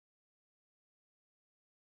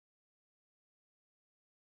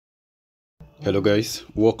Hello guys,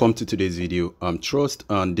 welcome to today's video. I'm Trust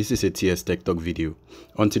and this is a TS Tech Talk video.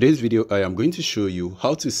 On today's video, I am going to show you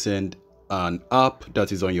how to send an app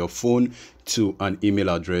that is on your phone to an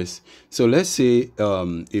email address. So let's say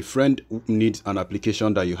a friend needs an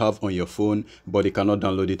application that you have on your phone, but they cannot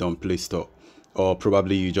download it on Play Store. Or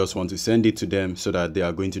probably you just want to send it to them so that they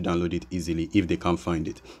are going to download it easily if they can't find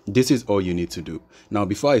it. This is all you need to do. Now,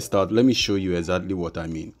 before I start, let me show you exactly what I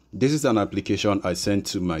mean. This is an application I sent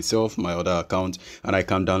to myself, my other account, and I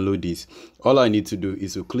can download this. All I need to do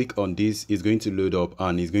is to click on this. It's going to load up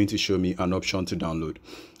and it's going to show me an option to download.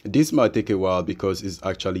 This might take a while because it's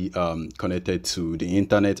actually connected to the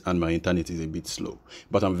internet and my internet is a bit slow.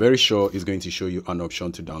 But I'm very sure it's going to show you an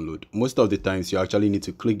option to download. Most of the times you actually need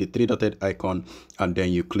to click the three-dotted icon and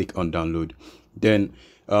then you click on download. Then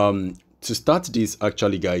to start this,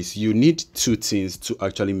 actually guys, you need two things to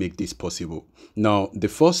actually make this possible. Now, the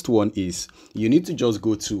first one is you need to just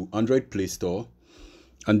go to Android Play Store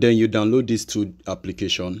and then you download these two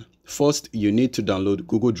applications. First, you need to download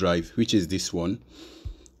Google Drive, which is this one.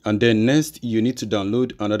 And then next, you need to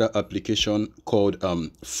download another application called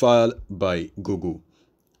File by Google.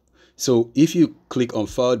 So if you click on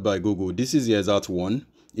File by Google, this is the exact one.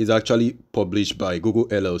 It's actually published by Google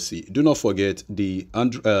LLC. Do not forget the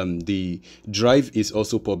Drive is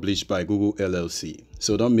also published by Google LLC.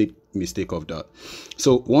 So don't make mistake of that.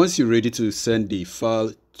 So once you're ready to send the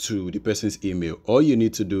file to the person's email, all you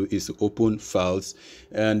need to do is to open Files.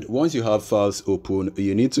 And once you have Files open,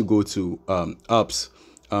 you need to go to Apps.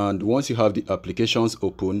 And once you have the applications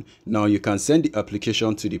open, now you can send the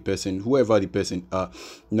application to the person, whoever the person are.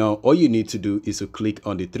 Now, all you need to do is to click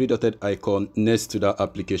on the three-dotted icon next to that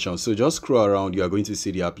application. So just scroll around, you are going to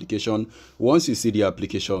see the application. Once you see the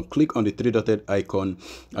application, click on the three-dotted icon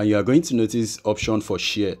and you are going to notice option for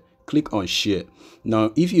share. Click on share.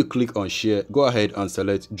 Now, if you click on share, go ahead and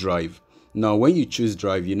select Drive. Now, when you choose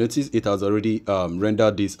Drive, you notice it has already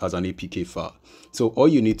rendered this as an APK file. So all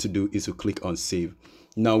you need to do is to click on Save.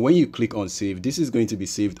 Now, when you click on Save, this is going to be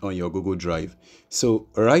saved on your Google Drive. So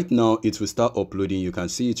right now, it will start uploading. You can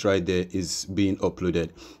see it right there is being uploaded.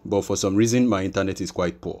 But for some reason, my internet is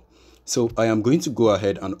quite poor. So I am going to go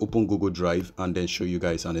ahead and open Google Drive and then show you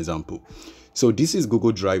guys an example. So this is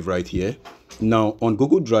Google Drive right here. Now on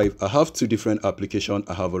Google Drive, I have two different applications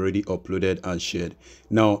I have already uploaded and shared.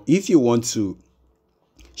 Now, if you want to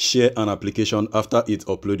share an application after it's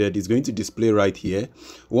uploaded, it's going to display right here.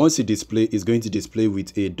 Once it display, it's going to display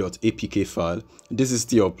with a .apk file. This is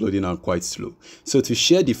still uploading and quite slow. So to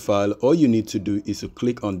share the file, all you need to do is to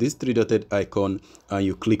click on this three-dotted icon and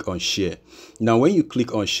you click on share. Now when you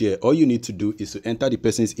click on share, all you need to do is to enter the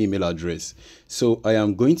person's email address. So I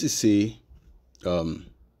am going to say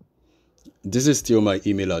this is still my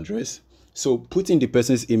email address. So put in the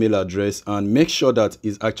person's email address and make sure that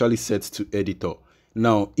it's actually set to editor.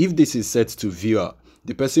 Now, if this is set to viewer,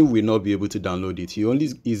 the person will not be able to download it. He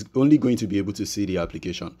is only going to be able to see the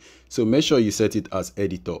application. So make sure you set it as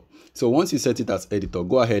editor. So once you set it as editor,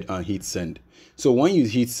 go ahead and hit send. So when you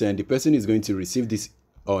hit send, the person is going to receive this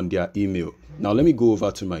on their email. Now let me go over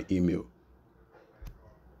to my email.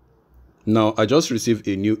 Now I just received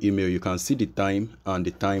a new email. You can see the time and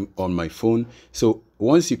the time on my phone. So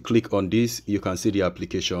once you click on this, you can see the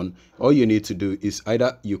application. All you need to do is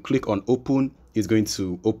either you click on open, it's going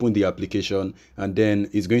to open the application and then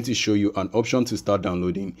it's going to show you an option to start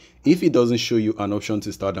downloading. If it doesn't show you an option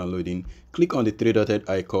to start downloading, click on the three-dotted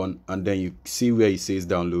icon and then you see where it says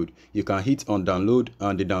download. You can hit on download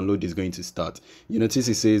and the download is going to start. You notice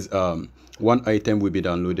it says one item will be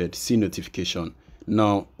downloaded, see notification.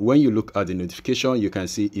 Now, when you look at the notification, you can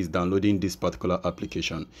see it's downloading this particular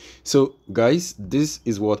application. So guys, this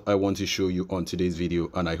is what I want to show you on today's video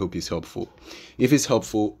and I hope it's helpful. If it's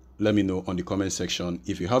helpful, let me know on the comment section.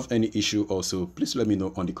 If you have any issue also, please let me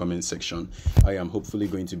know on the comment section. I am hopefully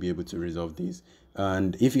going to be able to resolve this.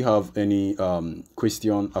 And if you have any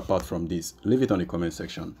question apart from this, leave it on the comment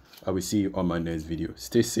section. I will see you on my next video.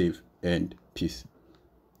 Stay safe and peace.